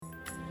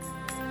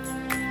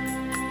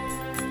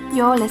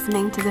You're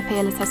listening to the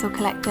Fearless Hustle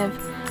Collective,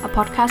 a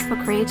podcast for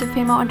creative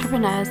female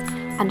entrepreneurs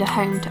and a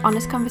home to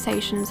honest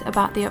conversations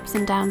about the ups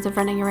and downs of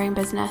running your own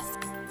business.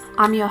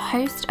 I'm your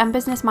host and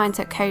business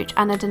mindset coach,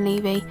 Anna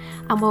Dunleavy,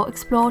 and we'll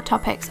explore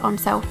topics on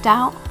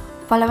self-doubt,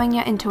 following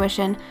your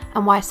intuition,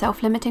 and why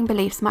self-limiting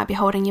beliefs might be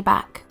holding you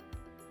back.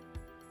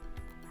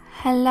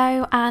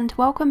 Hello and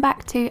welcome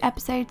back to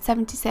episode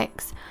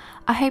 76.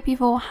 I hope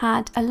you've all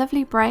had a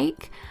lovely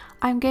break.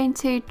 I'm going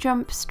to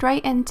jump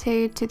straight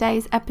into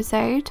today's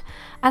episode,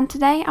 and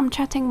today I'm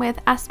chatting with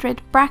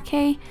Astrid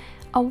Bracke,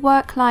 a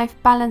work-life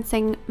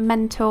balancing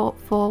mentor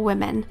for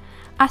women.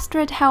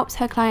 Astrid helps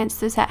her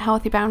clients to set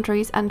healthy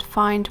boundaries and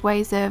find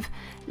ways of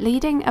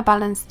leading a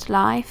balanced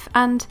life,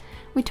 and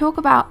we talk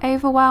about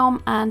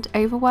overwhelm and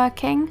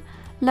overworking,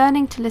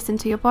 learning to listen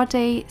to your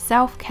body,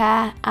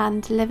 self-care,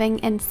 and living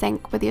in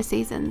sync with your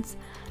seasons.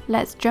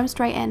 Let's jump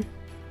straight in.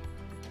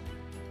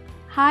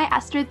 Hi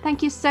Astrid,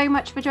 thank you so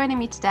much for joining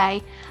me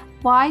today.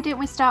 Why don't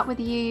we start with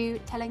you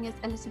telling us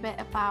a little bit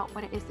about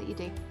what it is that you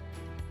do?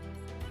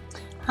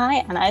 Hi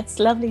Anna, it's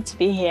lovely to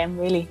be here. I'm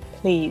really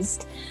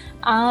pleased.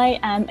 I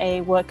am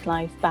a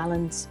work-life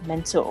balance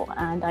mentor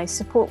and I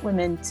support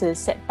women to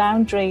set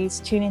boundaries,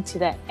 tune into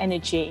their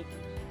energy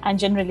and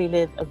generally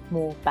live a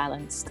more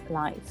balanced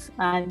life.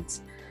 And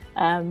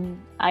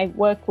I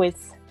work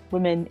with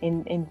women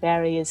in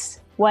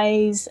various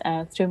ways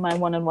through my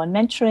one-on-one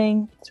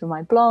mentoring, through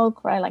my blog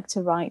where I like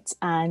to write,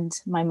 and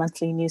my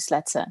monthly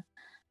newsletter.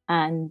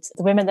 And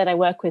the women that I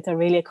work with are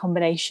really a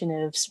combination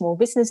of small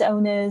business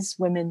owners,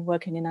 women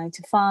working a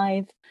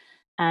 9-to-5,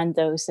 and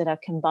those that are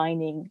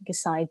combining a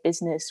side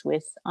business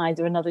with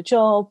either another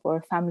job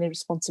or family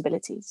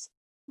responsibilities.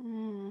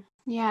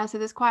 Yeah, so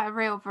there's quite a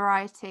real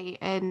variety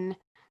in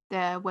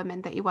the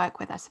women that you work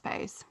with, I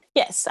suppose.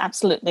 Yes,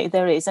 absolutely,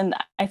 there is. And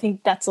I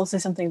think that's also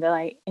something that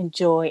I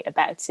enjoy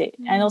about it.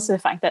 And also the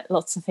fact that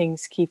lots of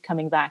things keep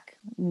coming back,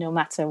 no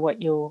matter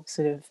what your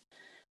sort of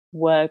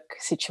work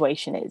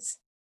situation is.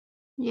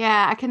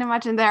 Yeah, I can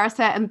imagine there are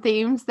certain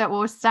themes that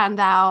will stand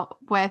out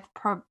with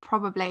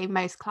probably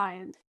most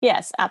clients.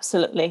 Yes,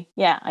 absolutely.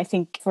 Yeah, I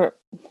think for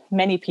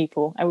many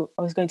people,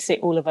 I was going to say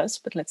all of us,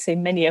 but let's say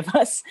many of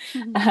us,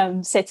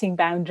 setting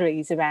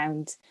boundaries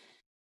around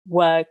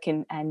work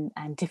and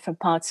different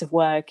parts of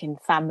work and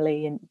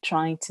family, and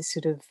trying to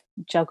sort of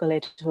juggle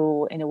it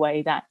all in a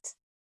way that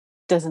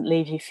doesn't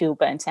leave you feel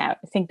burnt out.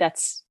 I think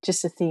that's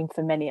just a theme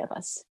for many of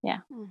us. Yeah.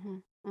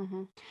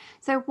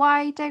 So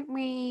why don't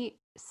we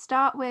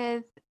start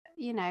with,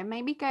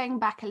 maybe going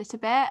back a little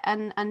bit,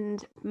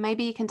 and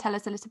maybe you can tell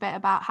us a little bit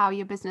about how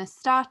your business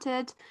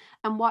started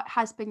and what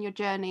has been your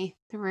journey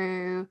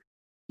through,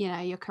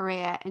 your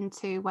career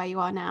into where you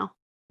are now.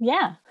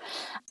 Yeah.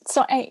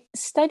 So I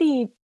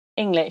studied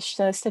English.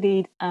 So I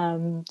studied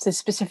so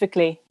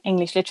specifically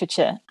English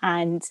literature.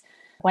 And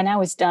when I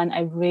was done,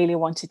 I really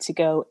wanted to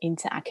go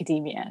into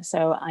academia.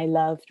 So I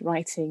loved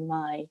writing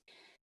my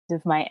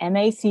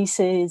MA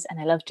thesis, and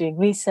I loved doing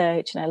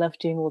research, and I loved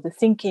doing all the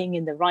thinking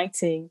and the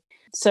writing.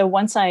 So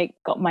once I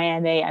got my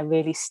MA, I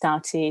really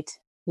started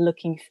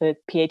looking for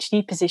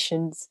PhD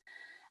positions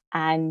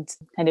and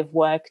kind of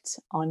worked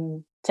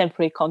on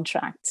temporary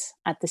contracts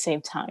at the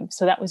same time.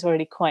 So that was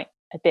already quite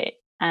a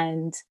bit.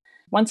 And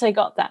once I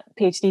got that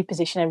PhD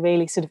position, I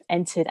really sort of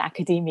entered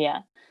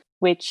academia,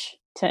 which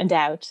turned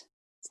out,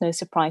 it's no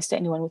surprise to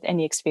anyone with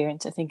any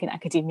experience, I think, in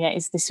academia,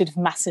 is this sort of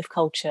massive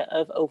culture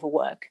of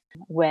overwork,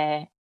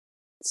 where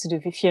sort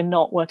of if you're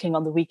not working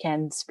on the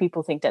weekends,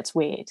 people think that's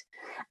weird.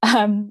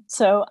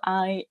 So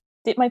I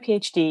did my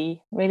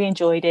PhD, really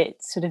enjoyed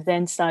it, sort of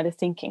then started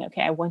thinking,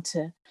 okay, I want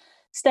to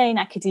stay in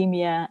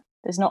academia.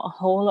 There's not a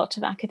whole lot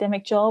of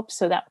academic jobs,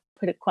 so that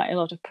put quite a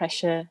lot of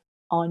pressure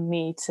on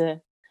me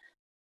to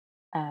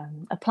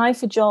apply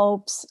for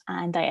jobs.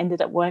 And I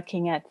ended up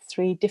working at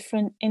 3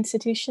 different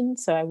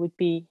institutions. So I would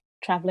be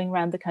traveling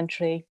around the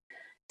country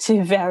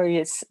to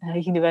various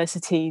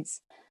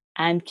universities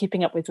and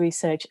keeping up with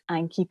research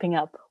and keeping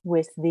up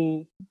with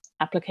the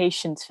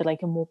applications for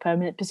like a more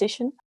permanent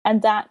position.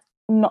 And that,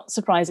 not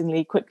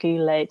surprisingly, quickly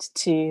led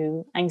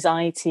to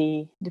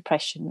anxiety,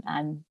 depression,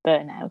 and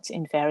burnout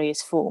in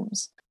various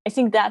forms. I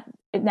think that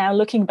now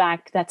looking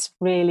back, that's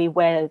really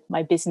where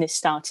my business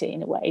started,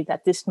 in a way,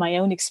 that this my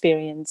own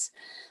experience,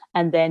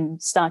 and then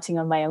starting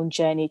on my own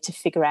journey to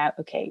figure out,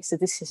 okay, so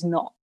this is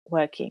not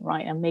working,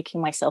 right? I'm making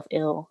myself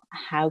ill.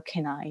 How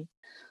can I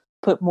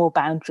put more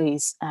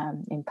boundaries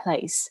in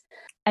place?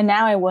 And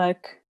now I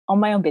work on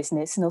my own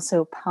business and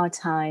also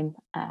part-time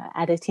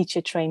at a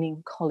teacher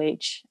training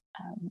college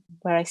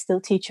where I still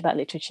teach about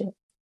literature,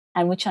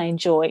 and which I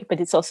enjoy, but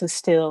it's also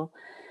still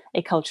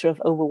a culture of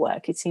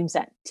overwork. It seems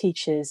that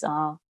teachers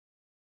are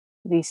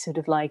these sort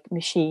of like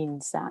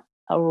machines that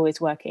are always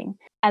working.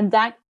 And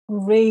that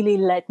really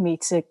led me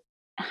to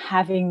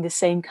having the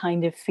same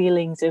kind of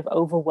feelings of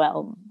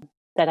overwhelm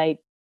that I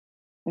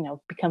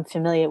become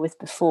familiar with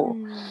before.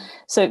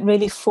 So it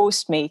really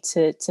forced me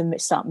to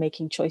start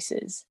making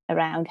choices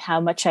around how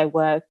much I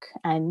work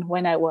and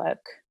when I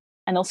work,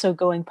 and also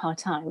going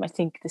part-time. I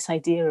think this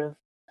idea of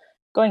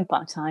going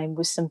part-time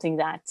was something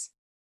that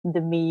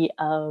the me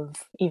of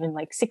even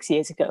like 6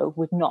 years ago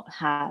would not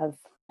have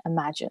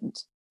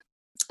imagined.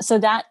 So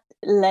that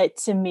led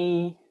to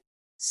me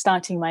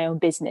starting my own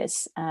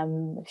business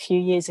a few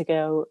years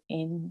ago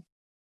in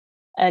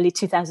early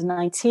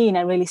 2019.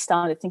 I really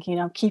started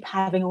thinking, keep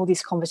having all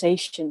these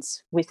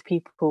conversations with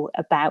people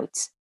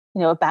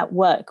about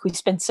work. We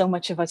spend so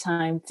much of our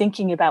time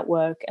thinking about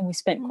work, and we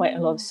spent quite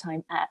a lot of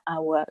time at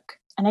our work.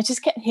 And I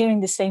just kept hearing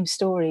the same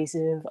stories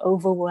of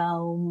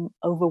overwhelm,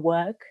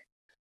 overwork,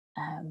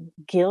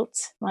 guilt,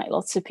 right?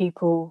 Lots of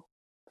people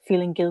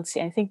feeling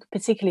guilty. I think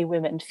particularly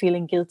women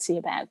feeling guilty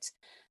about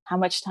how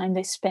much time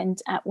they spend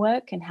at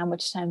work and how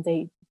much time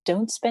they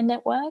don't spend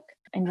at work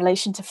in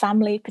relation to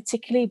family,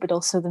 particularly, but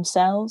also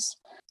themselves.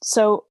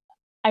 So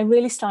I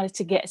really started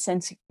to get a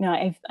sense,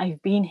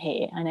 I've been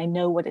here and I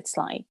know what it's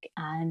like,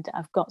 and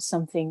I've got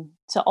something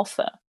to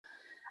offer.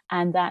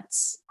 And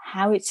that's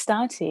how it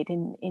started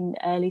in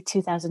early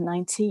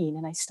 2019.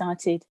 And I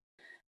started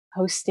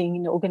hosting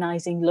and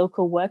organizing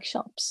local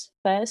workshops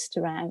first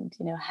around,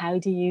 how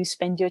do you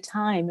spend your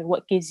time and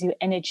what gives you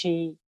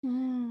energy?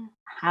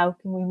 How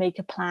can we make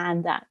a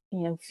plan that,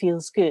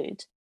 feels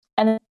good?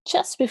 And then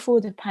just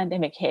before the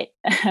pandemic hit,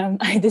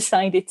 I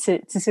decided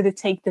to sort of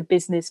take the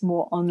business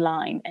more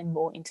online and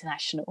more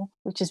international,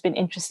 which has been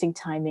interesting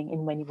timing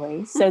in many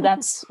ways. So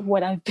that's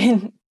what I've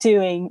been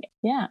doing,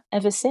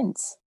 ever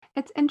since.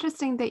 It's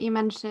interesting that you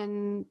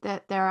mentioned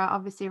that there are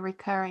obviously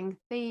recurring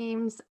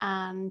themes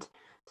and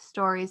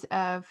stories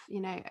of,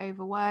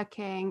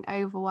 overworking,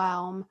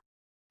 overwhelm.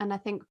 And I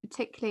think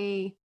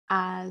particularly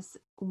as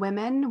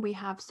women, we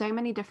have so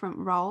many different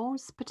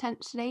roles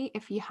potentially.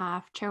 If you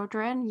have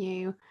children,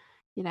 you're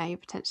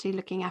potentially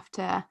looking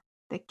after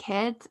the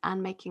kids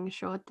and making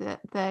sure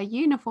that the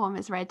uniform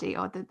is ready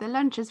or that the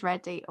lunch is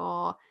ready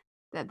or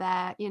that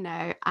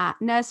they're,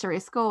 at nursery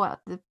school at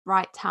the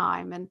right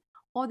time and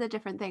all the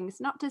different things.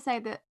 Not to say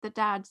that the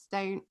dads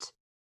don't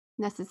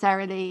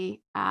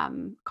necessarily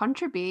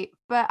contribute,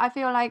 but I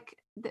feel like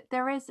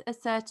there is a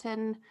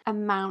certain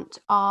amount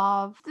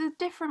of the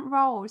different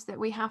roles that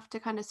we have to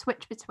kind of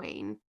switch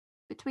between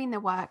the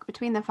work,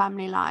 between the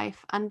family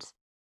life, and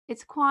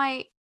it's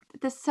quite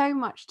there's so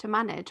much to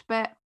manage.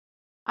 But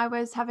I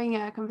was having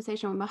a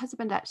conversation with my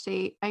husband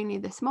actually only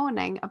this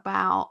morning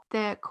about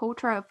the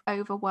culture of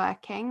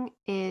overworking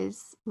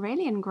is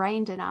really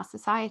ingrained in our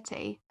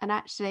society. And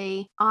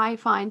actually, I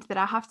find that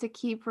I have to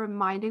keep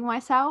reminding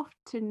myself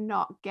to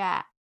not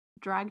get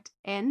dragged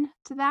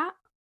into that.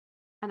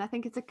 And I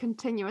think it's a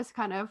continuous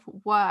kind of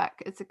work,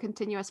 it's a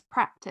continuous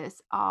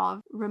practice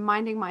of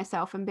reminding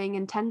myself and being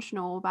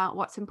intentional about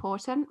what's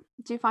important.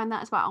 Do you find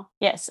that as well?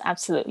 Yes,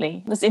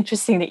 absolutely. It's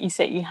interesting that you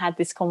said you had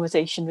this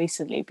conversation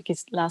recently,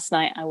 because last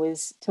night I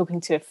was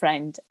talking to a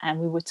friend and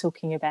we were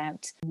talking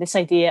about this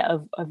idea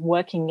of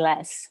working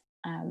less.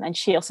 And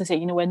she also said,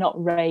 we're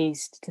not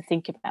raised to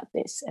think about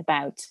this,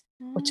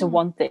 or to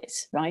want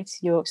this, right?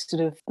 You're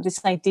sort of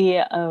this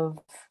idea of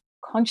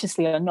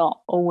consciously or not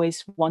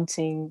always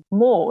wanting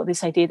more,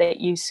 this idea that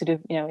you sort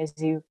of, as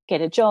you get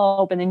a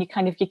job and then you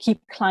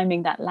keep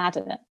climbing that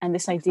ladder, and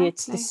this idea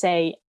Exactly. to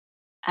say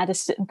at a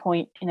certain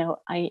point,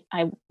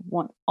 I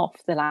want off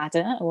the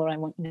ladder, or I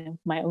want,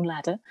 my own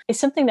ladder, is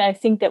something that I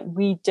think that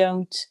we're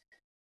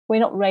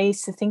not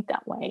raised to think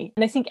that way.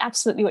 And I think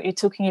absolutely what you're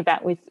talking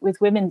about with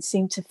women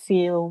seem to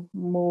feel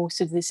more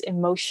sort of this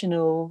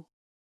emotional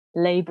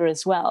labor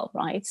as well,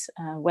 right?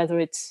 Whether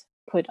it's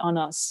put on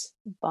us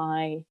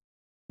by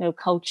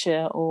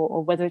culture,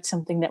 or whether it's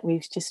something that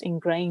we've just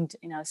ingrained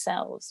in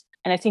ourselves.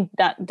 And I think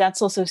that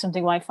that's also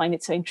something why I find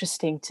it so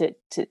interesting to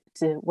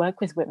work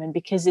with women,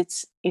 because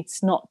it's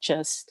not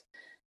just,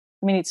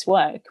 it's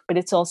work, but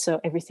it's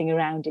also everything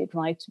around it,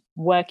 right?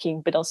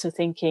 Working, but also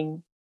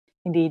thinking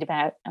indeed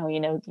about,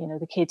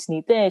 the kids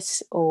need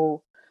this,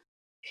 or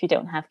if you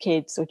don't have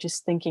kids, or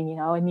just thinking,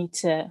 I need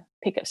to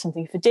pick up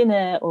something for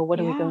dinner, or what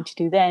are we going to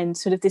do then?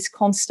 Sort of this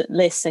constant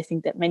list, I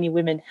think, that many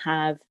women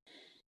have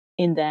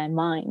in their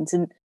minds.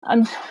 And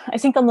I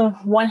think on the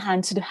one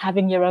hand, sort of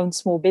having your own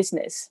small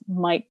business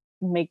might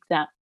make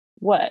that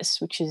worse,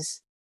 which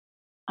is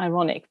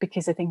ironic,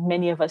 because I think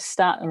many of us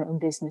start our own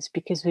business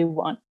because we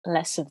want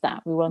less of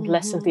that. We want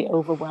less of the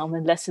overwhelm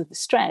and less of the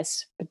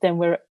stress, but then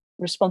we're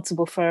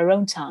responsible for our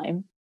own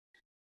time.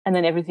 And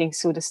then everything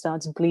sort of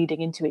starts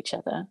bleeding into each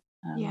other.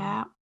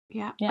 Yeah.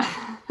 Yeah.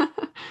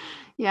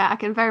 Yeah, I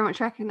can very much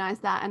recognize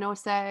that. And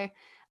also,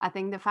 I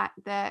think the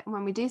fact that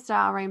when we do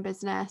start our own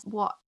business,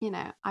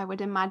 I would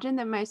imagine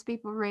that most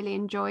people really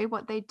enjoy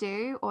what they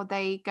do, or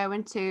they go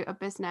into a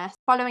business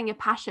following a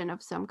passion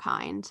of some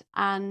kind.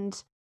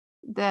 And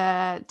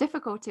the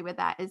difficulty with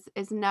that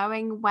is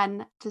knowing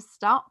when to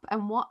stop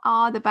and what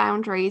are the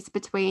boundaries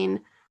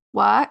between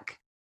work.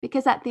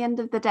 Because at the end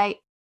of the day,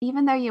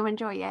 even though you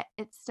enjoy it,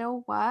 it's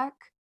still work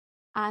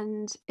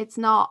and it's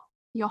not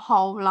your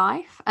whole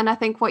life. And I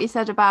think what you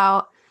said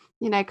about,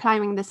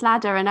 climbing this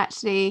ladder, and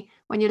actually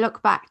when you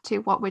look back to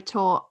what we're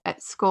taught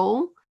at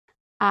school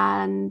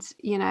and,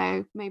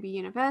 maybe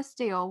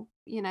university, or,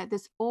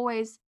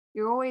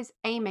 you're always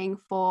aiming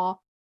for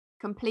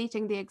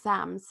completing the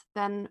exams.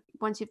 Then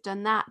once you've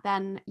done that,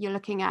 then you're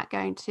looking at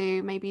going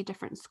to maybe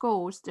different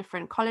schools,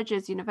 different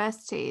colleges,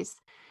 universities.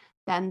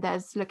 Then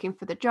there's looking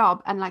for the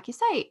job. And like you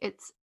say,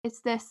 it's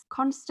this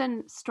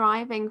constant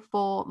striving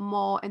for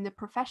more in the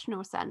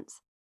professional sense.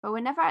 But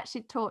we're never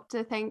actually taught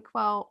to think,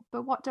 well,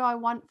 but what do I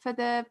want for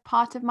the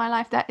part of my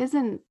life that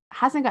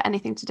hasn't got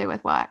anything to do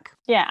with work?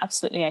 Yeah,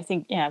 absolutely. I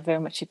think, yeah, I very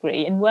much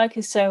agree. And work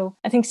is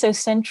I think, so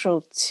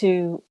central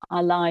to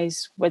our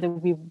lives, whether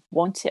we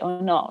want it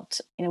or not.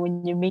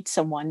 When you meet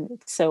someone,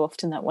 it's so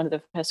often that one of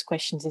the first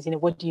questions is,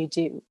 what do you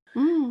do?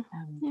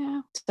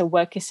 Yeah. So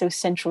work is so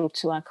central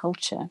to our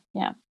culture.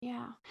 Yeah.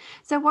 Yeah.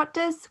 So what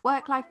does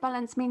work-life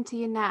balance mean to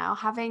you now,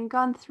 having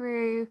gone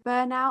through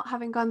burnout,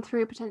 having gone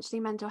through potentially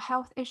mental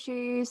health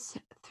issues,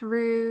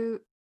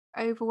 through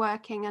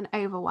overworking and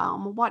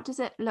overwhelm? What does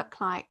it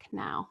look like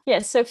now? Yeah.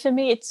 So for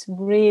me, it's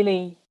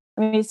really,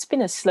 it's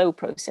been a slow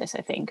process,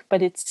 I think,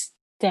 but it's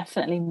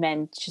definitely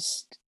meant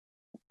just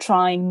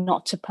trying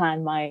not to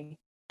plan my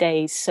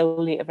days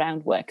solely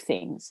around work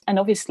things. And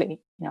obviously,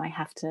 I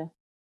have to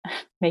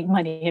make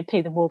money and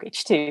pay the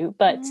mortgage too.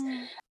 But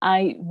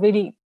I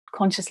really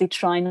consciously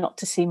try not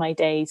to see my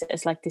days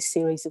as like this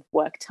series of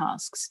work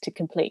tasks to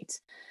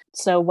complete.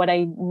 So what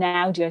I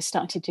now do, I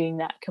started doing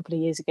that a couple of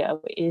years ago,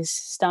 is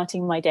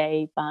starting my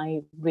day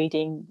by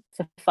reading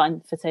for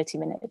fun for 30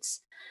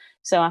 minutes.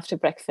 So after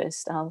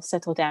breakfast, I'll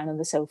settle down on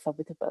the sofa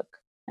with a book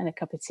and a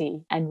cup of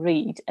tea and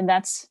read. And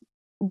that's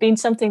been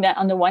something that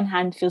on the one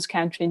hand feels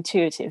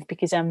counterintuitive,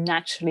 because I'm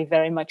naturally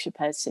very much a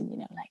person,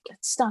 like,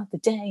 let's start the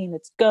day and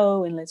let's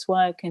go and let's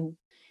work and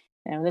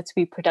let's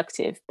be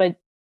productive. But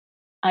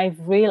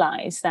I've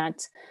realized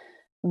that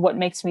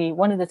one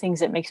of the things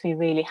that makes me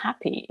really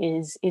happy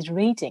is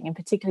reading, and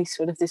particularly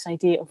sort of this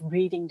idea of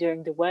reading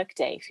during the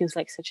workday feels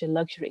like such a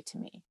luxury to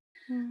me.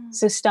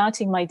 So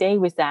starting my day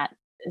with that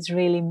has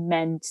really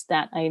meant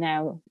that I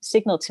now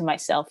signal to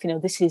myself,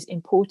 this is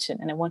important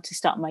and I want to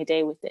start my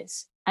day with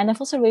this. And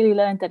I've also really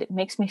learned that it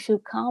makes me feel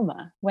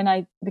calmer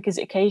because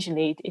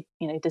occasionally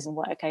it doesn't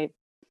work. I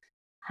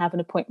have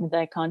an appointment that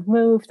I can't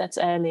move, that's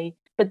early.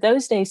 But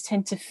those days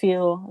tend to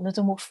feel a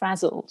little more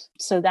frazzled.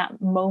 So that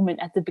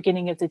moment at the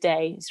beginning of the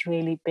day has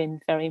really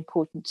been very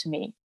important to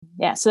me.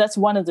 Yeah, so that's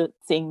one of the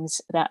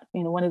things that,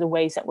 one of the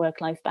ways that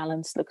work-life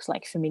balance looks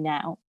like for me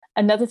now.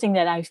 Another thing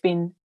that I've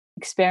been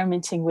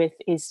experimenting with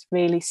is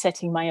really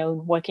setting my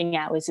own working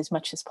hours as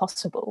much as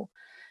possible,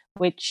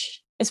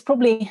 which is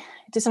probably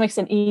to some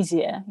extent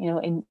easier,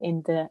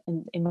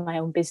 in my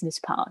own business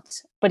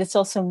part. But it's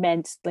also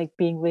meant like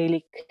being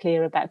really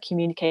clear about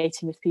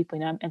communicating with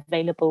people. I'm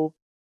available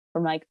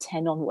from like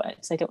 10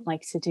 onwards. I don't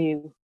like to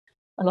do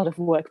a lot of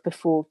work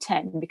before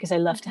 10 because I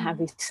love to have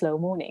these slow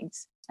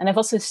mornings. And I've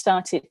also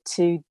started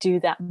to do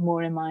that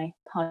more in my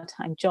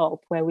part-time job,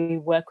 where we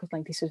work with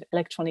like these sort of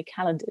electronic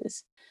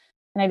calendars.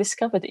 And I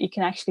discovered that you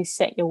can actually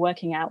set your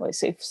working hours.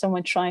 So if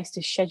someone tries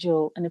to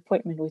schedule an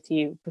appointment with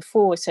you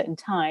before a certain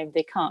time,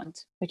 they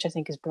can't, which I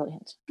think is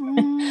brilliant.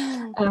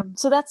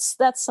 So that's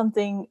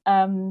something.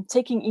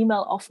 Taking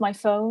email off my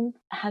phone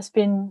has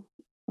been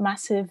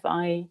massive.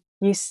 I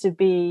used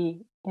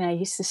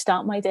to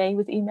start my day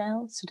with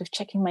email, sort of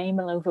checking my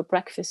email over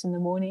breakfast in the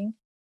morning,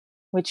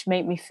 which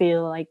made me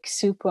feel like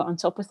super on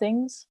top of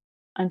things,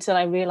 until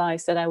I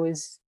realized that I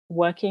was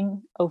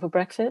working over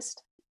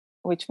breakfast,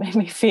 which made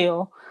me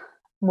feel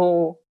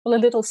a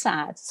little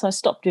sad. So I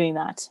stopped doing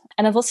that.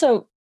 And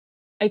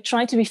I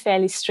try to be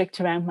fairly strict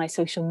around my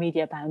social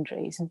media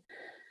boundaries. And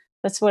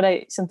that's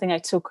something I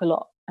talk a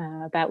lot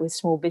about with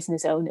small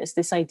business owners,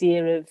 this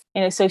idea of,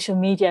 social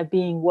media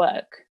being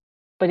work,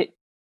 but it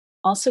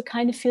also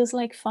kind of feels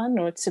like fun,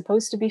 or it's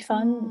supposed to be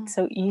fun. It's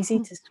so easy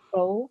to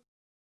scroll.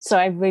 So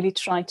I really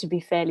try to be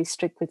fairly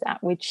strict with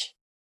that, which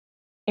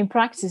in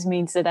practice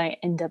means that I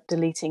end up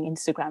deleting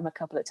Instagram a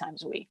couple of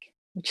times a week,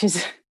 which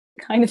is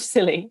kind of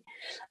silly.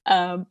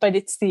 But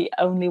it's the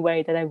only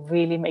way that I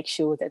really make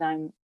sure that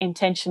I'm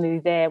intentionally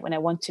there when I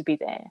want to be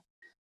there,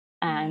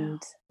 and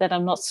that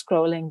I'm not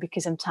scrolling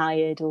because I'm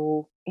tired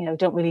or,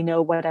 don't really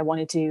know what I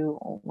want to do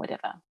or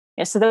whatever.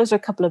 Yeah, so those are a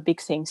couple of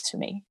big things for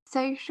me.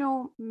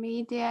 Social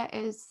media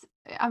it's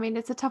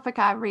a topic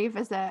I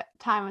revisit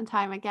time and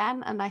time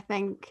again. And I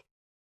think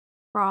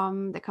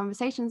from the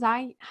conversations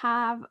I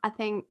have, I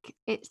think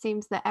it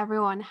seems that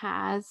everyone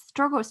has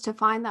struggles to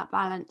find that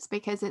balance,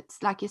 because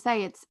it's like you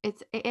say,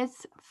 it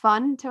is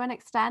fun to an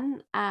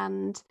extent,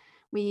 and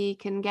we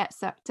can get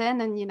sucked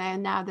in.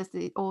 And now there's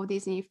all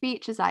these new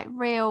features like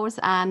Reels,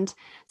 and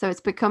so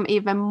it's become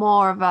even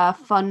more of a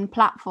fun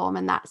platform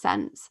in that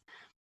sense.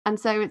 And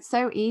so it's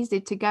so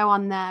easy to go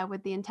on there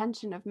with the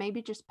intention of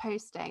maybe just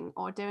posting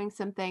or doing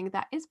something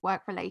that is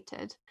work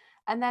related.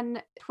 And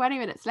then 20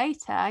 minutes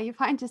later, you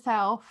find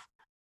yourself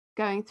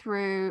going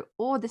through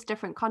all this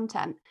different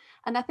content.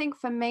 And I think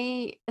for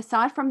me,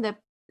 aside from the,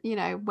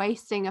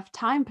 wasting of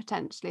time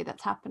potentially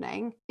that's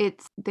happening,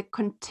 it's the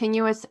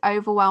continuous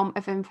overwhelm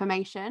of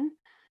information.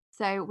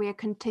 So we are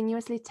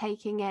continuously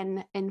taking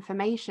in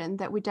information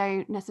that we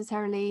don't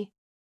necessarily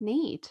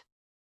need.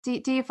 Do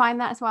you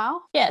find that as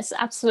well? Yes,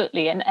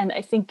 absolutely. And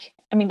I think,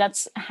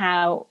 that's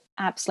how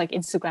apps like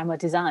Instagram are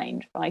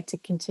designed, right, to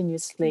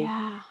continuously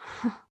Yeah.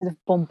 sort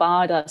of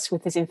bombard us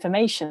with this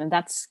information.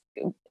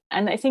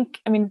 And I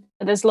think, I mean,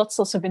 there's lots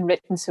also been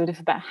written sort of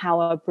about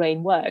how our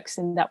brain works,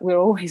 and that we're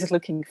always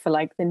looking for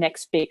like the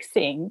next big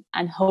thing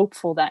and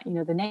hopeful that,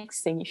 the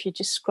next thing, if you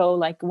just scroll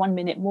like 1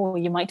 minute more,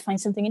 you might find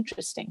something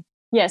interesting.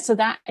 Yeah, so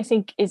that I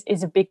think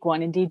is a big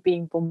one, indeed,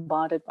 being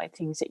bombarded by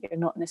things that you're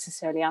not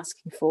necessarily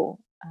asking for.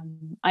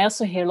 I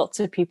also hear lots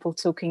of people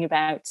talking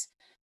about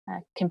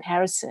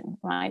comparison,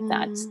 right?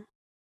 That Mm,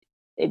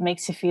 it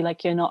makes you feel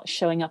like you're not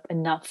showing up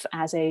enough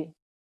as a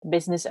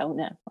business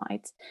owner,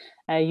 right?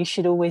 You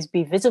should always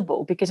be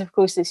visible because, of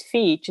course, this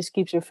feed just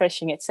keeps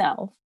refreshing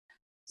itself.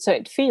 So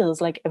it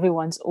feels like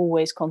everyone's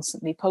always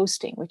constantly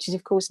posting, which is,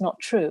 of course, not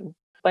true.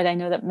 But I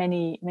know that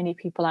many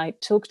people I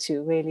talk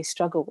to really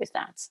struggle with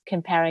that,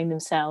 comparing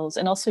themselves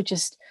and also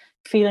just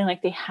feeling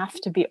like they have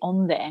to be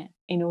on there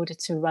in order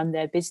to run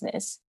their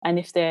business. And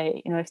if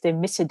they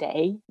miss a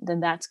day,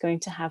 then that's going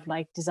to have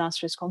like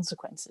disastrous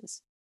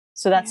consequences.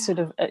 So that's yeah. sort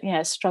of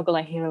a struggle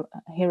I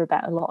hear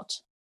about a lot.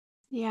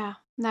 Yeah.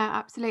 No,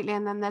 absolutely.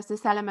 And then there's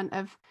this element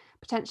of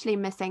potentially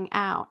missing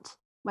out,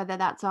 whether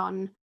that's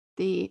on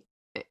the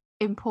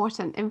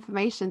important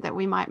information that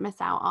we might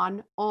miss out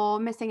on, or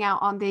missing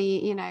out on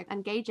the,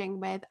 engaging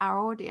with our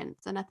audience.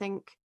 And I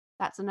think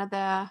that's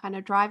another kind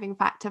of driving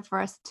factor for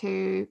us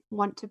to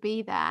want to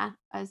be there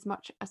as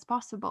much as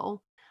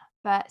possible.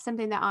 But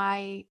something that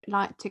I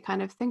like to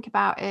kind of think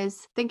about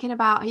is thinking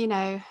about,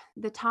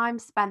 the time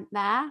spent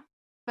there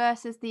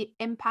versus the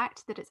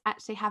impact that it's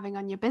actually having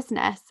on your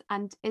business.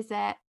 And is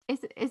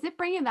it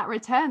bringing that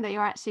return that you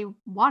actually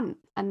want?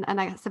 And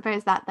I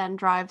suppose that then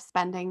drives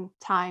spending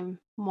time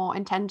more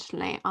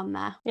intentionally on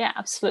there. Yeah,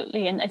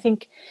 absolutely. And I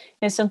think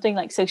something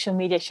like social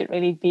media should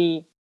really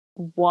be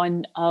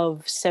one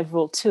of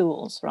several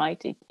tools,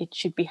 right? It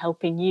should be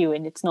helping you,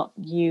 and it's not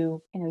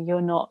you're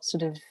not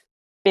sort of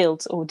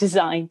built or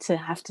designed to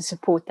have to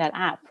support that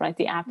app, right?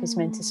 The app is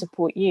meant to Mm,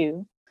 support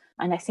you.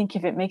 And I think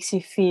if it makes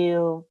you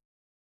feel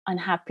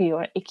unhappy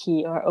or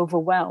icky or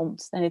overwhelmed,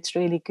 then it's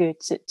really good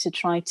to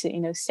try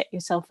to, set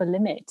yourself a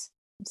limit.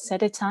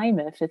 Set a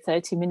timer for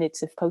 30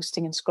 minutes of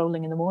posting and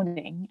scrolling in the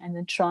morning, and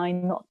then try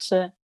not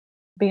to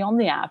be on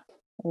the app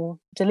or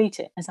delete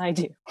it as I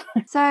do.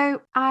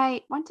 So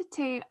I wanted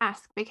to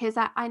ask because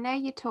I know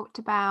you talked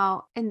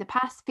about in the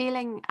past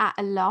feeling at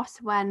a loss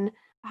when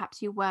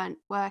perhaps you weren't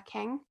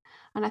working.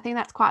 And I think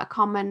that's quite a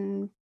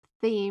common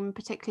theme,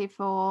 particularly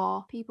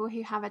for people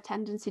who have a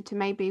tendency to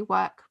maybe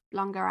work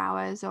longer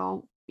hours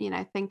or,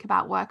 think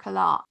about work a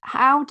lot.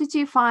 How did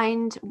you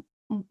find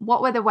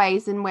what were the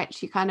ways in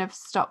which you kind of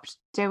stopped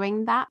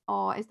doing that?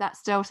 Or is that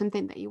still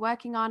something that you're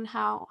working on?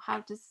 How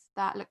does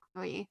that look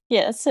for you?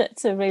 Yeah,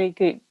 that's a really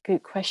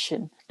good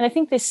question. And I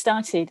think this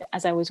started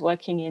as I was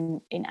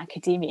working in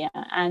academia.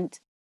 And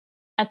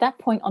at that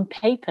point on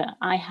paper,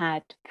 I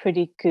had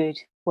pretty good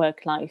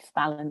work-life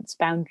balance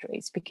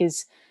boundaries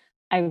because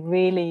I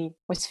really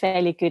was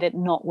fairly good at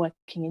not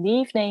working in the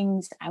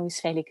evenings. I was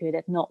fairly good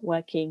at not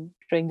working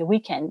during the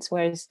weekends,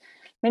 whereas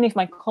many of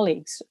my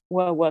colleagues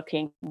were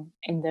working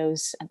in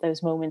those at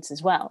those moments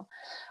as well.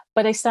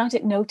 But I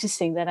started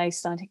noticing that I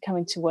started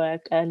coming to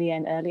work earlier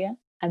and earlier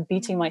and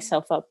beating Mm.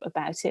 myself up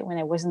about it when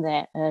I wasn't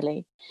there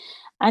early.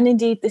 And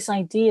indeed, this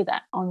idea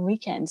that on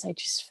weekends I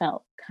just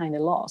felt kind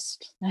of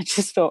lost. I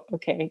just thought,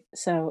 okay,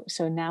 so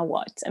now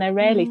what? And I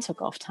rarely Mm.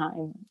 took off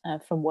time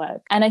from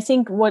work. And I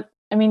think what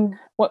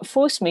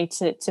forced me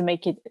to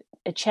make it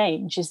a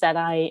change is that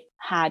I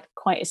had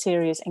quite a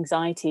serious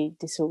anxiety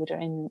disorder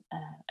in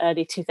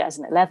early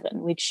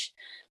 2011, which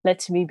led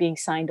to me being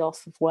signed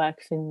off of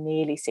work for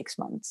nearly 6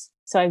 months.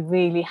 So I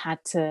really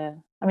had to.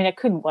 I mean, I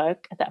couldn't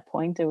work at that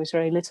point. There was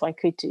very little I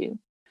could do,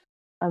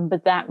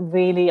 but that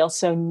really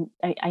also,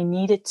 I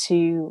needed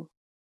to,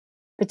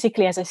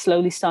 particularly as I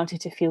slowly started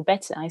to feel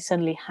better, I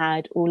suddenly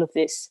had all of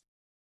this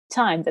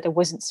time that I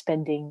wasn't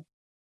spending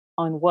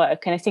on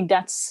work. And I think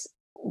that's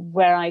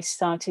where I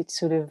started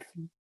sort of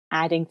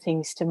adding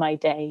things to my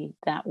day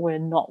that were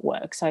not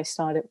work. So I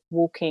started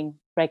walking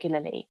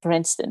regularly, for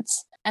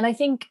instance. And I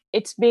think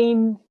it's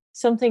been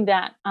something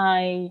that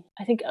I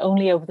think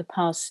only over the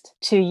past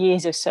 2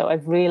 years or so,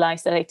 I've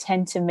realized that I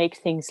tend to make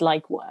things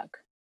like work.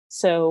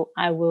 So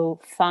I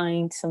will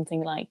find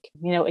something like,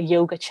 a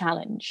yoga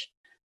challenge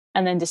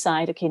and then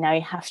decide, okay, now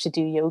you have to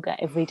do yoga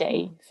every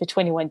day for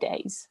 21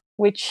 days,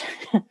 which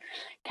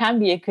can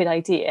be a good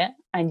idea.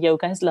 And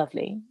yoga is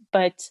lovely.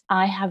 But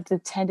I have the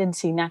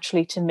tendency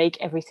naturally to make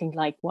everything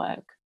like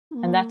work.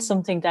 And that's Mm.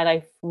 something that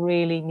I've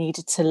really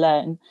needed to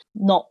learn,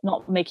 not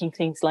making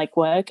things like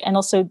work, and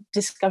also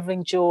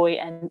discovering joy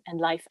and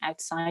life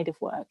outside of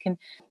work. And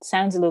it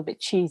sounds a little bit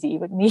cheesy,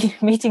 but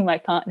meeting my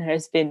partner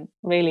has been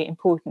really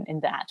important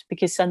in that,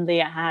 because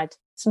suddenly I had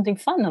something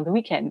fun on the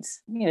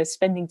weekends,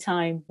 spending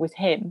time with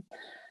him.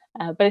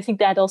 But I think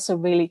that also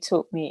really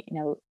taught me,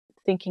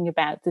 thinking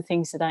about the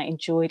things that I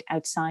enjoyed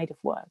outside of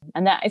work.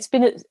 And that it's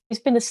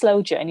been a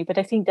slow journey, but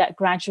I think that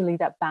gradually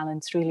that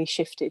balance really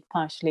shifted,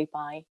 partially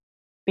by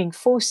being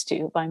forced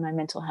to by my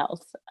mental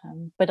health,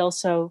 but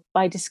also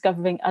by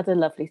discovering other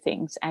lovely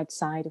things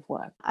outside of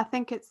work. I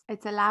think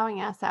it's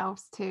allowing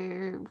ourselves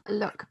to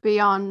look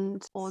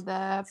beyond all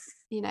the,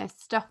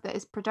 stuff that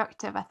is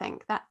productive. I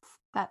think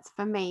that's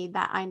for me,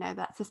 that I know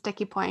that's a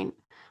sticky point.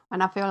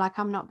 When I feel like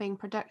I'm not being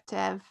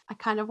productive, I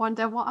kind of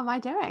wonder, what am I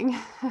doing?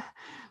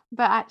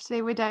 But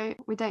actually we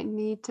don't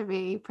need to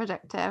be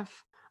productive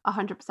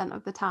 100%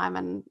 of the time,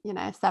 and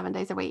 7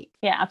 days a week.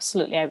 Yeah,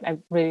 absolutely. I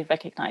really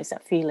recognize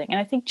that feeling. And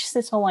I think just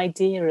this whole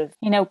idea of,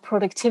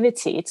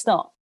 productivity, it's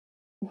not,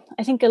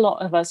 I think a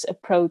lot of us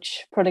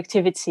approach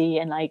productivity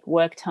and like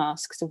work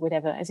tasks or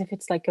whatever as if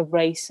it's like a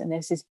race and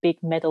there's this big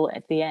medal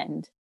at the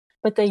end,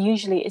 but there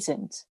usually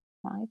isn't,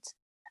 right?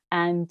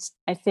 And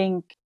I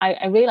think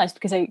I realized,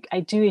 because I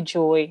do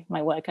enjoy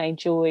my work, I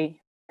enjoy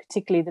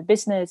particularly the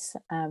business.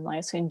 I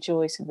also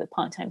enjoy sort of the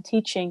part-time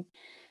teaching,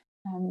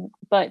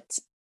 but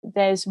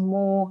there's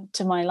more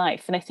to my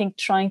life. And I think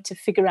trying to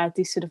figure out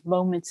these sort of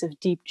moments of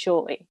deep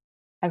joy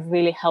have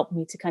really helped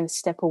me to kind of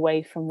step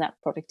away from that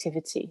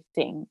productivity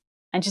thing.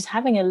 And just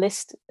having a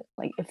list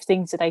like of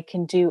things that I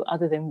can do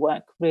other than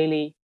work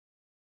really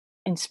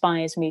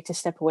inspires me to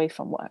step away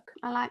from work.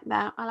 I like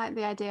that. I like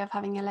the idea of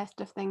having a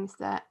list of things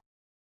that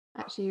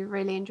actually you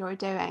really enjoy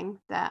doing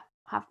that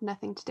have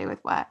nothing to do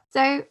with work.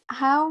 So,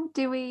 how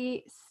do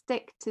we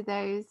stick to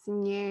those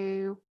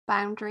new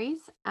boundaries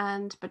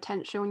and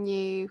potential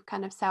new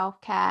kind of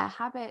self-care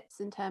habits,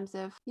 in terms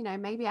of,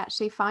 maybe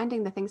actually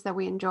finding the things that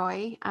we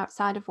enjoy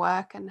outside of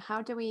work, and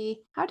how do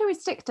we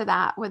stick to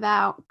that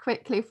without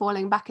quickly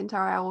falling back into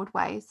our old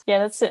ways? Yeah,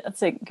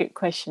 that's a good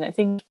question. I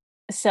think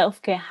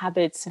self-care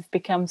habits have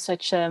become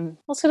such well,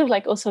 sort of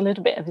like also a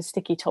little bit of a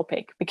sticky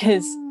topic,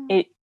 because Mm,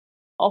 it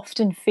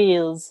often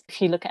feels,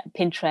 if you look at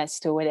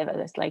Pinterest or whatever,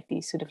 there's like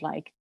these sort of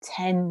like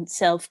 10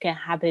 self-care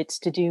habits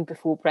to do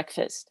before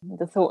breakfast.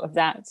 The thought of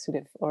that sort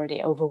of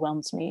already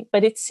overwhelms me.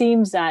 But it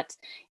seems that,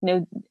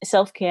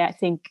 self-care, I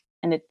think,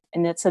 and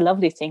that's a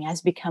lovely thing,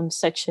 has become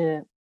such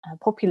a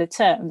popular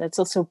term that's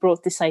also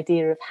brought this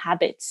idea of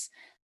habits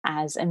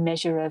as a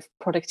measure of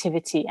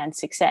productivity and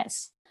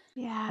success.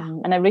 yeah.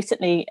 And I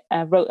recently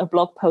wrote a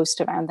blog post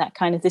around that,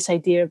 kind of this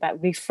idea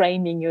about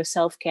reframing your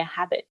self care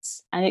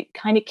habits. And it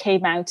kind of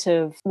came out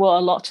of, well, a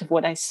lot of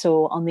what I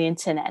saw on the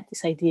internet,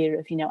 this idea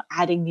of,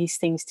 adding these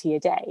things to your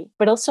day,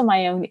 but also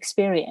my own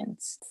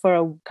experience. For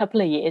a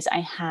couple of years, I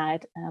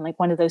had like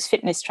one of those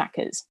fitness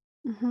trackers.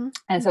 Hmm.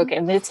 And so, Hmm. okay,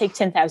 I'm going to take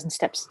 10,000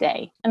 steps a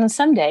day. And on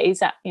some days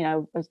that,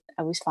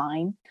 I was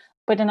fine.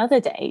 But on other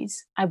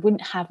days, I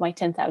wouldn't have my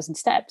 10,000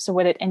 steps. So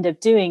what I'd end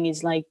up doing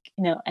is, like,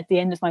 at the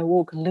end of my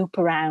walk, loop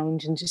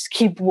around and just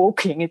keep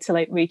walking until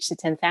I reach the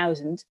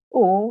 10,000.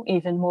 Or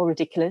even more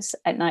ridiculous,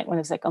 at night when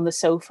I was like on the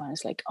sofa, I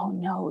was like, oh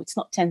no, it's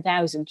not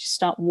 10,000. Just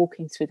start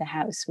walking through the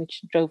house,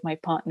 which drove my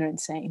partner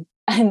insane.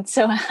 And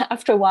so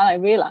after a while, I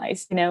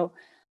realized,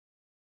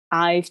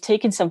 I've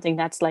taken something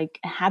that's like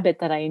a habit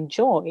that I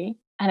enjoy,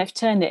 and I've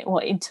turned it, well,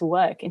 into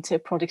work, into a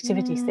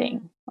productivity Mm,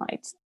 thing,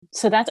 right?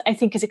 So that, I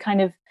think, is a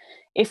kind of,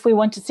 if we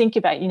want to think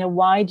about,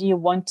 why do you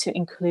want to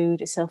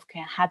include a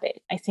self-care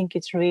habit? I think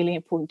it's really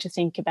important to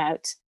think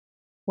about,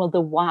 well,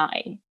 the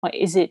why. Why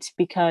is it?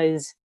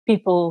 Because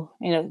people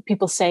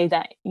say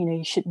that,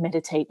 you should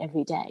meditate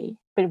every day,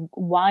 but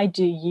why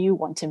do you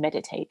want to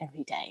meditate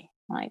every day?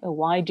 Right? Or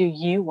why do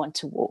you want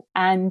to walk?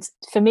 And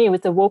for me,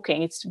 with the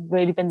walking, it's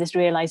really been this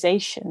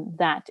realization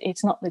that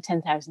it's not the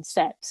 10,000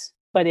 steps,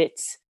 but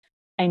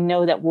I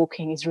know that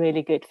walking is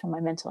really good for my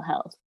mental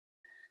health.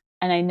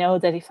 And I know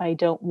that if I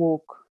don't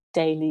walk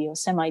daily or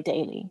semi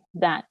daily,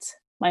 that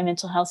my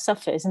mental health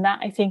suffers. And that,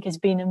 I think, has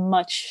been a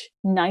much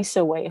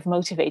nicer way of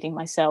motivating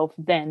myself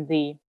than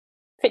the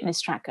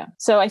fitness tracker.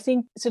 So I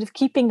think sort of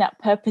keeping that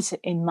purpose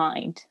in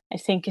mind, I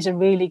think, is a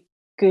really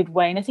good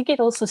way. And I think it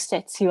also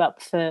sets you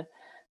up for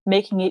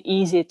making it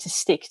easier to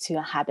stick to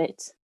a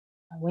habit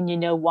when you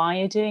know why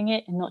you're doing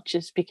it, and not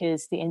just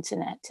because the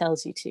internet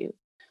tells you to,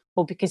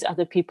 or because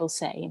other people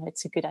say,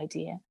 it's a good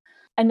idea.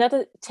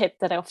 Another tip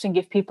that I often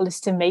give people is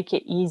to make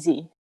it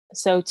easy.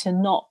 So to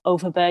not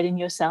overburden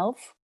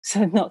yourself.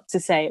 So not to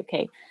say,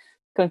 okay,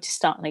 going to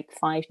start like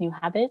 5 new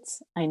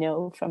habits. I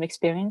know from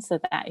experience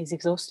that that is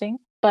exhausting.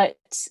 But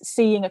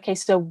seeing, okay,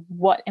 so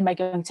what am I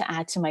going to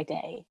add to my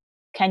day?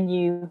 Can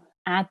you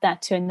add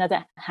that to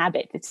another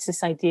habit? It's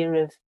this idea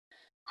of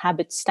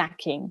habit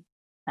stacking,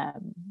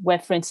 where,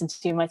 for instance,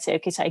 you might say,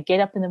 okay, so I get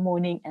up in the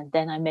morning and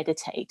then I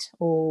meditate,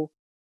 or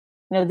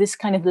this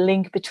kind of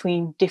link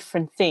between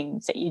different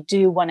things, that you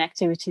do one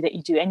activity that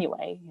you do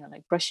anyway,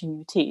 like brushing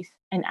your teeth,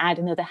 and add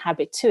another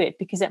habit to it,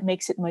 because that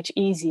makes it much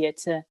easier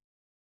to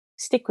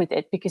stick with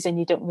it, because then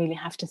you don't really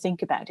have to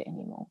think about it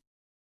anymore.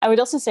 I would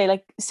also say,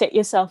 like, set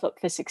yourself up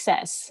for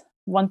success.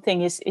 One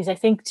thing is I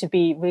think, to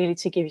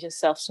give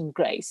yourself some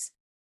grace.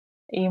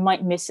 You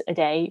might miss a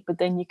day, but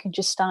then you can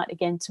just start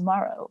again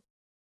tomorrow.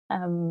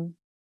 Um,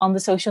 on the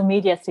social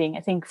media thing,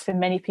 I think for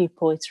many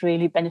people it's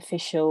really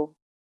beneficial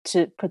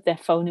to put their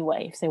phone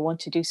away if they want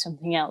to do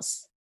something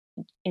else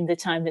in the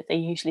time that they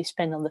usually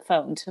spend on the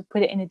phone, to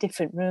put it in a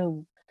different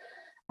room.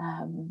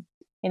 Um,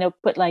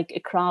 put like a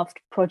craft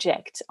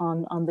project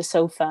on the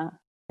sofa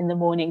in the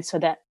morning, so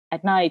that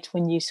at night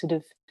when you sort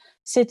of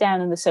sit down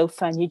on the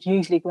sofa and you'd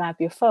usually grab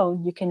your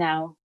phone, you can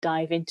now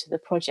dive into the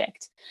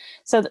project.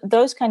 So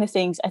those kind of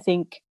things I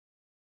think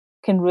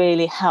can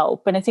really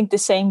help. And I think the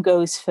same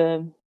goes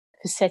for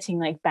setting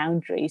like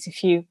boundaries.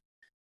 If you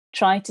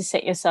try to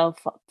set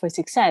yourself up for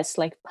success,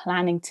 like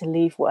planning to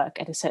leave work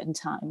at a certain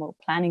time or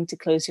planning to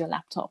close your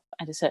laptop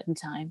at a certain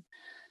time,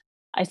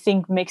 I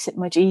think makes it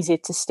much easier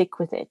to stick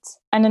with it.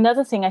 And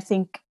another thing I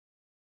think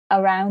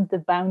around the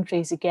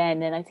boundaries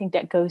again, and I think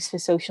that goes for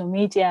social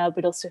media,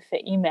 but also for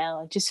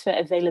email, just for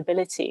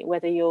availability,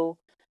 whether you're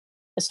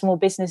a small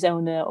business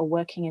owner or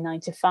working a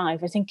 9 to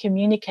 5, I think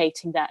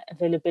communicating that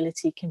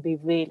availability can be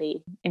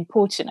really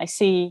important. I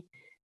see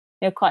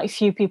quite a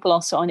few people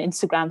also on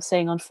Instagram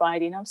saying on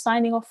Friday, and I'm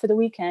signing off for the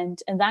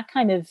weekend. And that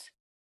kind of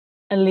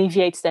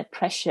alleviates that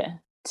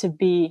pressure to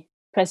be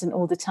present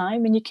all the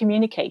time. And you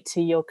communicate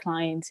to your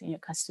clients and your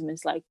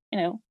customers, like,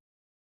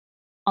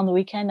 on the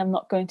weekend, I'm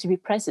not going to be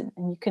present.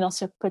 And you can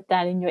also put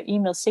that in your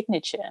email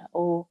signature.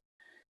 Or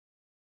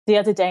the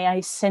other day,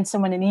 I sent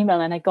someone an email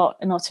and I got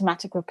an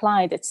automatic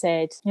reply that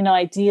said,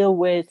 I deal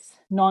with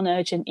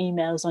non-urgent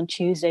emails on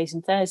Tuesdays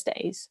and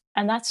Thursdays.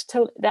 And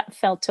that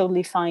felt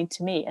totally fine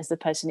to me as the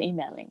person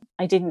emailing.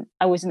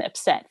 I wasn't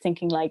upset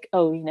thinking like,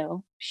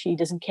 oh, she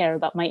doesn't care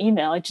about my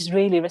email. I just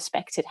really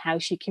respected how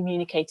she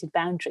communicated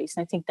boundaries.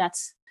 And I think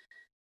that's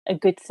a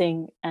good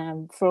thing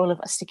for all of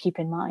us to keep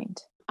in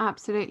mind.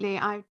 Absolutely.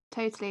 I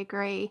totally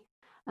agree.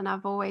 And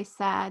I've always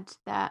said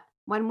that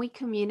when we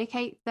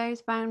communicate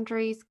those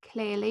boundaries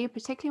clearly,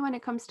 particularly when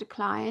it comes to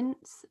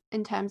clients,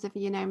 in terms of,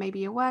 maybe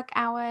your work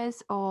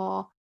hours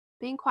or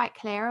being quite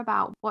clear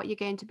about what you're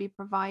going to be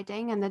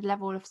providing and the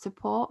level of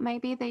support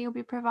maybe that you'll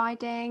be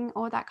providing,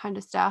 all that kind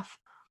of stuff.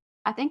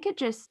 I think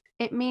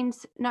it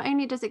means not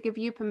only does it give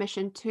you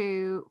permission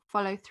to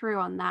follow through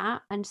on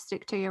that and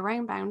stick to your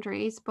own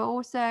boundaries, but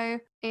also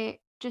it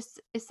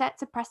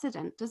sets a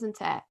precedent, doesn't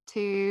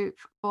it,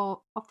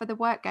 for the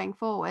work going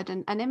forward,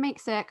 and it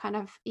makes it kind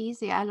of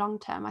easier long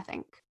term, I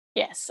think.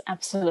 Yes,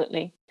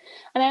 absolutely.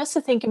 And I also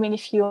think,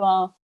 if you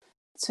are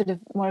sort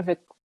of more of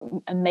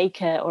a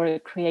maker or a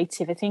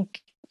creative, I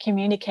think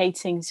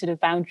communicating sort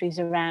of boundaries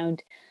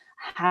around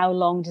how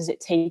long does it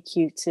take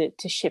you to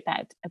ship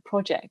out a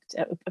project,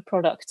 a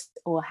product,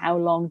 or how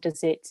long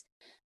does it,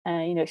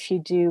 if you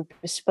do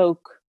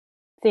bespoke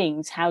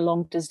things, how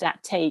long does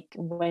that take?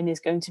 When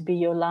is going to be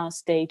your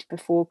last date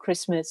before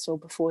Christmas or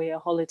before your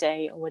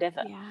holiday or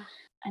whatever? Yeah.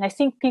 And I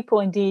think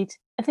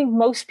I think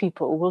most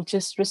people will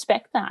just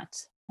respect that,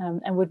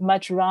 and would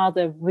much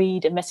rather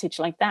read a message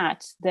like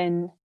that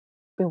than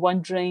be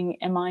wondering,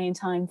 am I in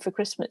time for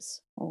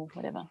Christmas or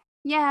whatever?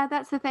 Yeah,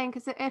 that's the thing.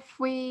 Because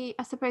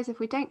I suppose if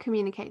we don't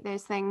communicate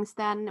those things,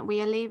 then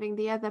we are leaving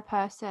the other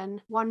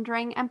person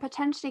wondering and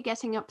potentially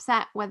getting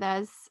upset with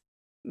us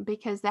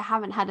because they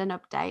haven't had an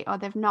update or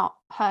they've not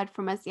heard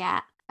from us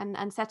yet.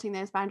 And setting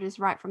those boundaries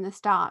right from the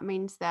start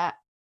means that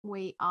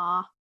we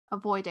are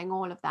avoiding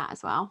all of that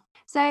as well.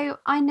 So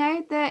I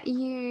know that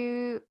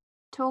you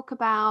talk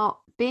about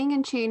being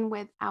in tune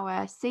with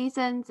our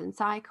seasons and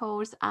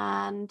cycles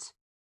and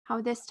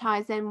how this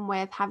ties in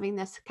with having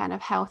this kind of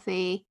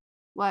healthy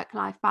work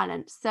life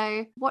balance.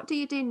 So, what do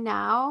you do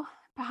now?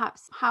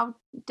 Perhaps how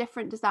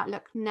different does that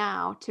look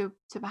now to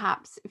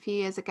perhaps a few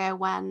years ago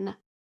when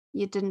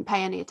you didn't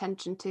pay any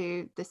attention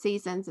to the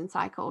seasons and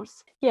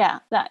cycles? Yeah,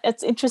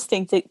 it's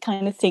interesting to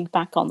kind of think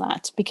back on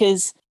that,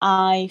 because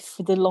I,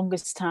 for the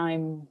longest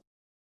time,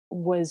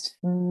 was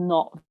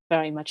not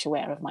very much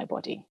aware of my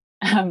body.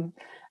 And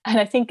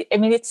I think,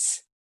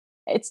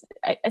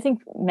 I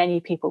think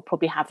many people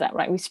probably have that,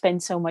 right? We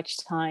spend so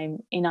much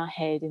time in our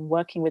head and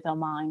working with our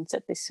minds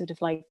that this sort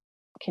of like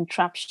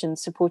contraption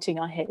supporting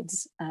our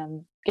heads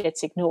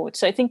gets ignored.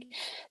 So I think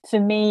for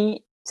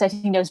me,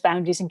 setting those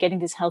boundaries and getting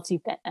this healthy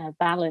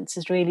balance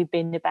has really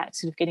been about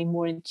sort of getting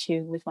more in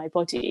tune with my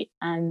body.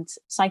 And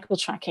cycle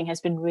tracking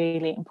has been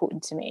really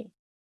important to me.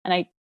 And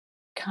I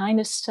kind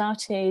of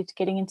started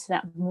getting into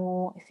that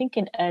more, I think,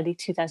 in early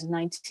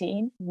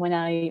 2019, when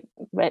I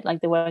read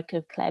like the work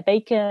of Claire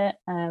Baker,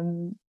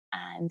 and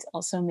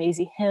also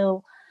Maisie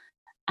Hill.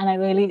 And I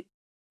really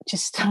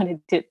just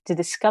started to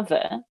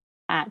discover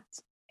at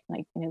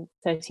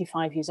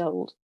 35 years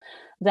old,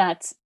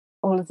 that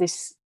all of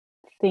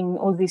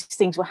all these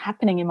things were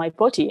happening in my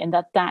body, and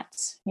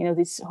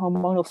these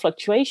hormonal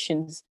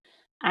fluctuations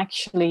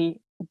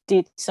actually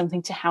did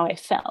something to how I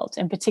felt,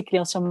 and particularly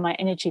also my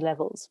energy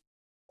levels.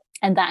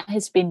 And that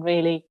has been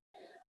really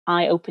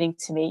eye-opening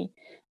to me.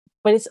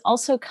 But it's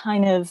also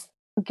kind of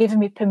given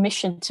me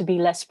permission to be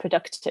less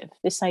productive.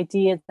 This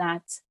idea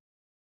that,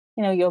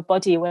 your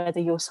body, whether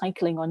you're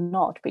cycling or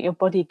not, but your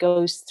body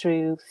goes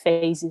through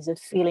phases of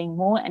feeling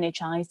more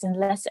energized and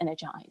less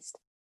energized.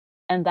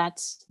 And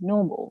that's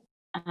normal.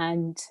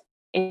 And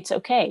it's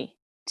okay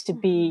to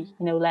be,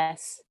 Mhm.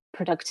 less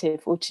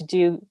productive or to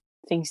do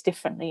things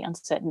differently on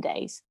certain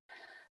days.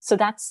 So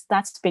that's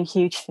been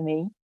huge for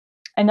me.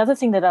 Another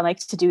thing that I like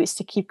to do is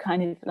to keep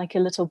kind of like a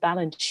little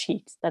balance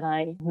sheet that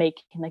I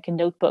make in like a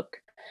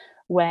notebook,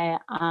 where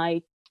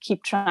I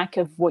keep track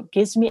of what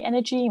gives me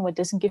energy and what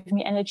doesn't give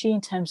me energy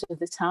in terms of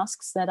the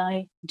tasks that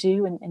I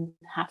do and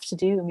have to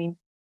do. I mean,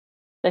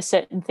 there's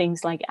certain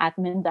things like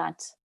admin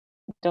that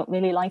don't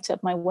really light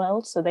up my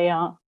world. So they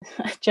are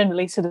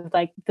generally sort of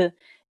like the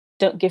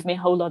don't give me a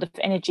whole lot of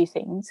energy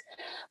things.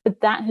 But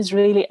that has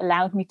really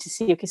allowed me to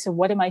see, okay, so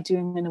what am I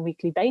doing on a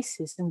weekly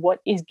basis, and what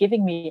is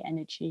giving me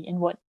energy and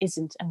what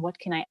isn't, and what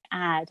can I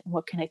add and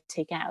what can I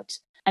take out?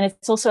 And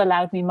it's also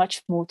allowed me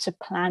much more to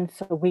plan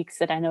for weeks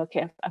that I know,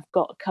 okay, I've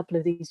got a couple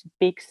of these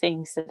big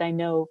things that I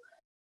know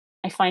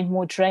I find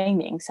more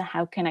draining. So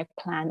how can I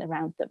plan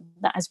around them?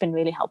 That has been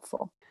really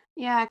helpful.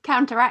 Yeah,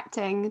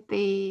 counteracting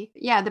the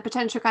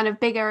potential kind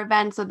of bigger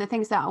events or the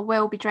things that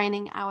will be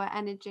draining our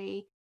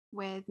energy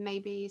with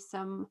maybe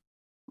some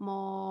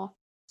more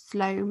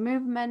slow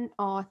movement,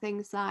 or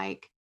things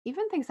like,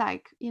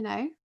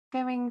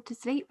 going to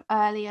sleep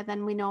earlier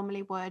than we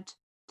normally would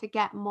to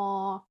get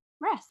more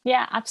rest.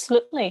 Yeah,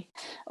 absolutely.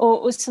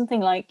 Or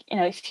something like,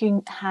 if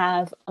you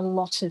have a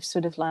lot of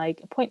sort of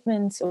like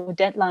appointments or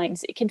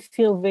deadlines, it can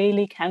feel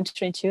really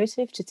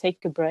counterintuitive to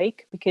take a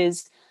break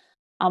because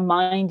our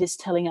mind is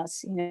telling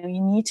us,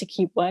 you need to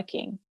keep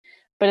working.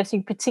 But I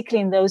think,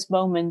 particularly in those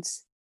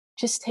moments,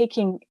 just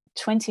taking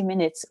 20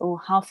 minutes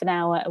or half an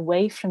hour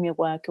away from your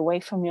work,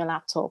 away from your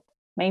laptop,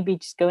 maybe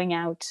just going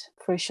out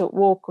for a short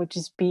walk or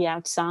just be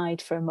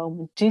outside for a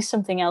moment, do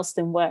something else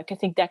than work. I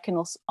think that can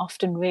also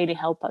often really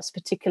help us,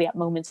 particularly at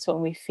moments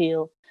when we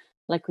feel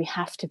like we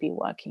have to be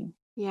working.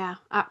 Yeah,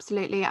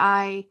 absolutely.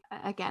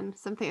 Again,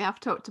 something I've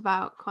talked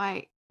about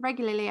quite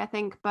regularly, I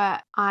think,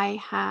 but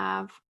I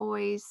have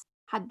always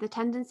had the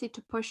tendency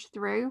to push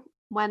through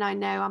when I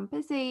know I'm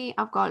busy,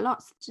 I've got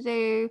lots to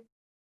do.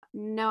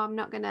 No, I'm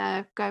not going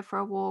to go for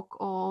a walk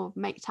or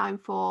make time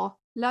for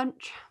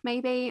lunch,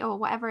 maybe, or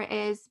whatever it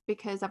is,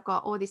 because I've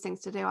got all these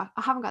things to do. I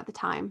haven't got the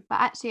time.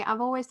 But actually,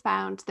 I've always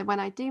found that when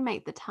I do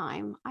make the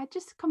time, I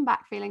just come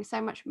back feeling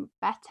so much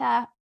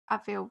better. I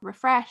feel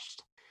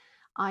refreshed.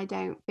 I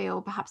don't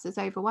feel perhaps as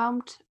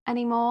overwhelmed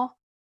anymore.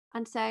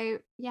 And so,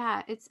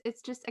 yeah, it's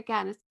just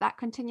again, it's that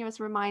continuous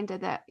reminder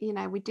that,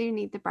 we do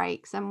need the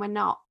breaks, and we're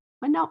not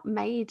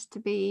made to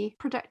be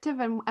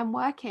productive and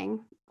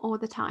working all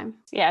the time.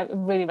 Yeah, I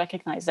really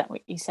recognize that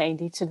what you say,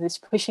 indeed, to this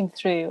pushing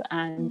through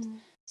and Mm.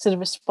 sort of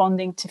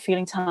responding to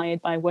feeling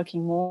tired by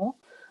working more.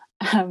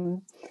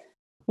 Um,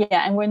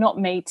 yeah, and we're not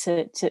made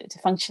to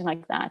function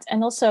like that.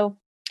 And also,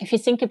 if you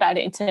think about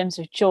it in terms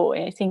of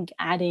joy, I think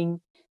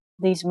adding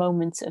these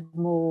moments of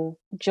more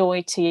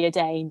joy to your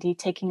day, indeed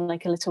taking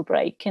like a little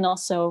break, can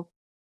also,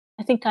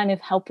 I think, kind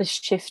of help us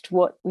shift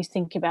what we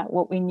think about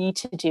what we need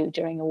to do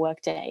during a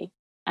work day.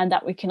 And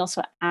that we can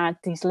also add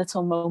these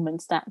little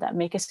moments that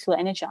make us feel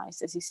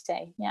energized, as you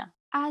say. Yeah.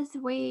 As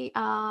we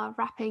are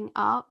wrapping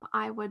up,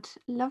 I would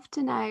love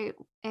to know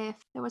if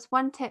there was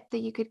one tip that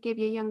you could give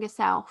your younger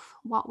self,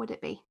 what would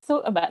it be?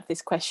 Thought about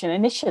this question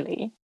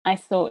initially. I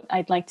thought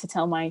I'd like to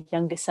tell my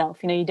younger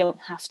self, you don't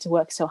have to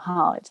work so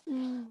hard.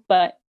 Mm.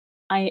 But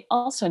I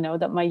also know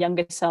that my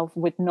younger self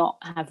would not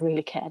have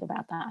really cared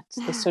about that.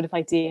 This sort of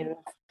idea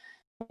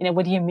of,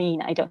 what do you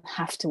mean I don't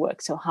have to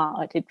work so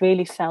hard? It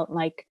really felt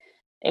like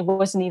it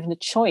wasn't even a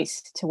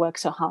choice to work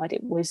so hard.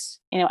 It was,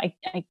 I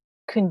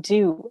couldn't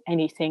do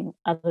anything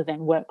other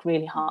than work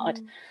really hard.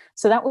 Mhm.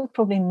 So that would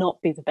probably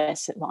not be the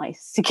best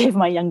advice to give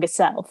my younger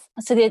self.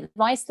 So the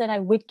advice that I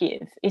would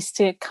give is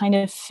to kind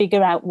of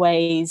figure out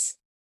ways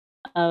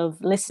of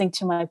listening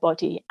to my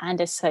body and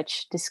as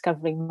such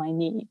discovering my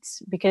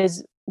needs.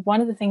 Because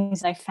one of the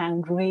things I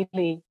found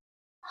really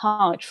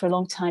hard for a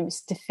long time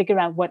is to figure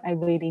out what I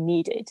really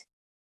needed.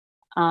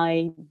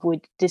 I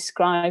would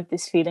describe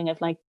this feeling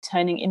of like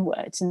turning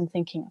inwards and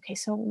thinking, okay,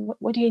 so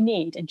what do you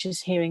need? And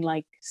just hearing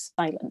like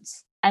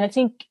silence. And I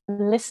think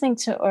listening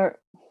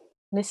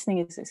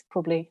is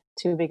probably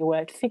too big a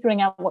word.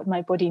 Figuring out what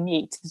my body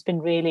needs has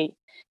been really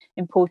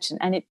important.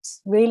 And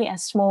it's really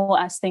as small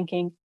as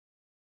thinking,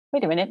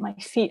 wait a minute, my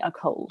feet are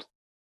cold.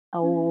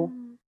 Oh,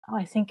 Mm.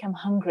 I think I'm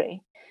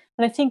hungry.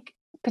 And I think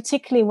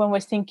particularly when we're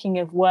thinking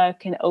of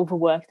work and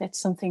overwork, that's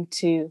something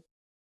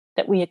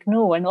that we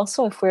ignore. And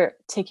also if we're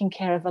taking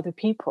care of other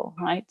people,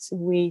 right?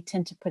 We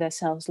tend to put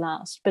ourselves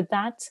last. But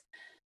that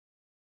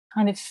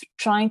kind of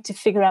trying to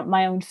figure out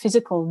my own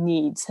physical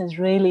needs has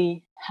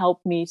really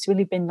helped me. It's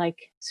really been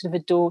like sort of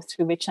a door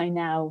through which I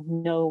now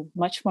know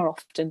much more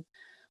often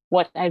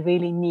what I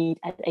really need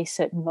at a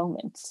certain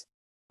moment.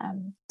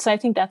 So I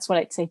think that's what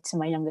I'd say to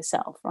my younger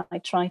self,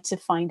 right? Try to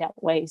find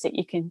out ways that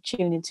you can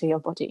tune into your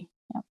body.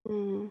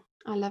 Yeah.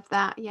 I love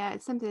that. Yeah,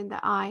 it's something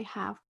that I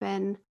have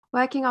been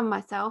working on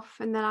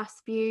myself in the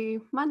last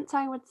few months,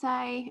 I would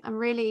say. I'm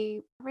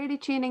really, really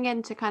tuning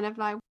in to kind of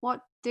like,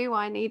 what do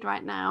I need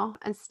right now,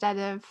 instead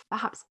of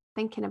perhaps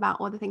thinking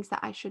about all the things that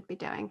I should be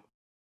doing.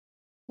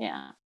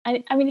 Yeah.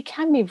 I mean, it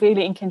can be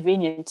really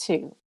inconvenient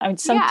too. I mean,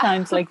 Yeah.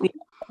 sometimes like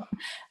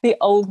the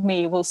old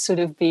me will sort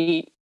of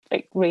be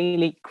like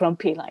really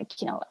grumpy, like,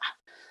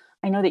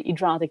 I know that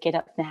you'd rather get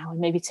up now and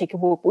maybe take a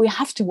walk, but we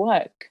have to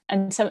work.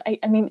 And so,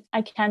 I mean,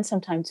 I can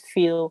sometimes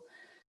feel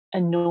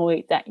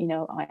annoyed that,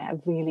 I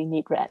really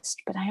need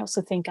rest, but I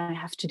also think I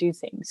have to do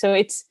things. So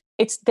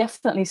it's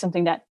definitely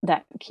something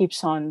that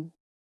keeps on,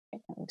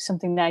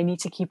 something that I need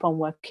to keep on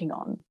working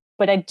on.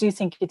 But I do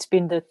think it's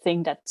been the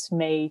thing that's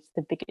made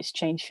the biggest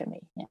change for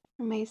me. Yeah.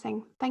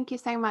 Amazing. Thank you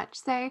so much.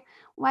 So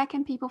where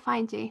can people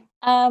find you?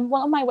 Well,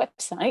 on my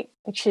website,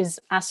 which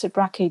is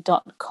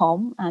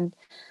astridbracke.com, and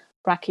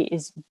Bracke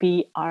is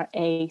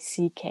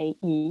BRACKE,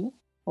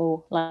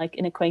 or like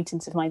an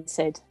acquaintance of mine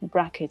said,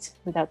 bracket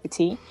without the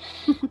T.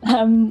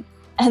 And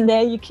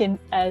there you can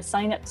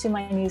sign up to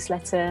my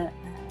newsletter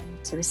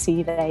to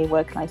receive a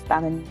work-life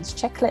balance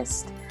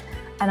checklist.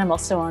 And I'm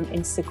also on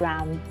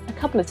Instagram a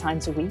couple of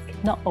times a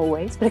week, not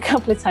always, but a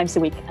couple of times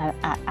a week at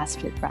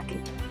Astrid Bracke.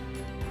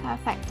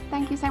 Perfect.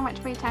 Thank you so much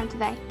for your time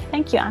today.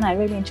 Thank you, Anna. I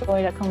really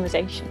enjoyed our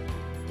conversation.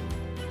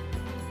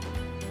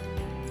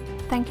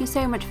 Thank you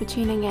so much for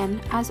tuning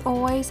in. As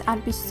always,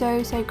 I'd be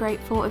so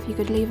grateful if you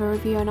could leave a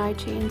review on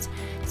iTunes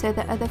so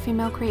that other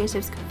female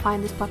creatives can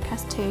find this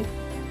podcast too.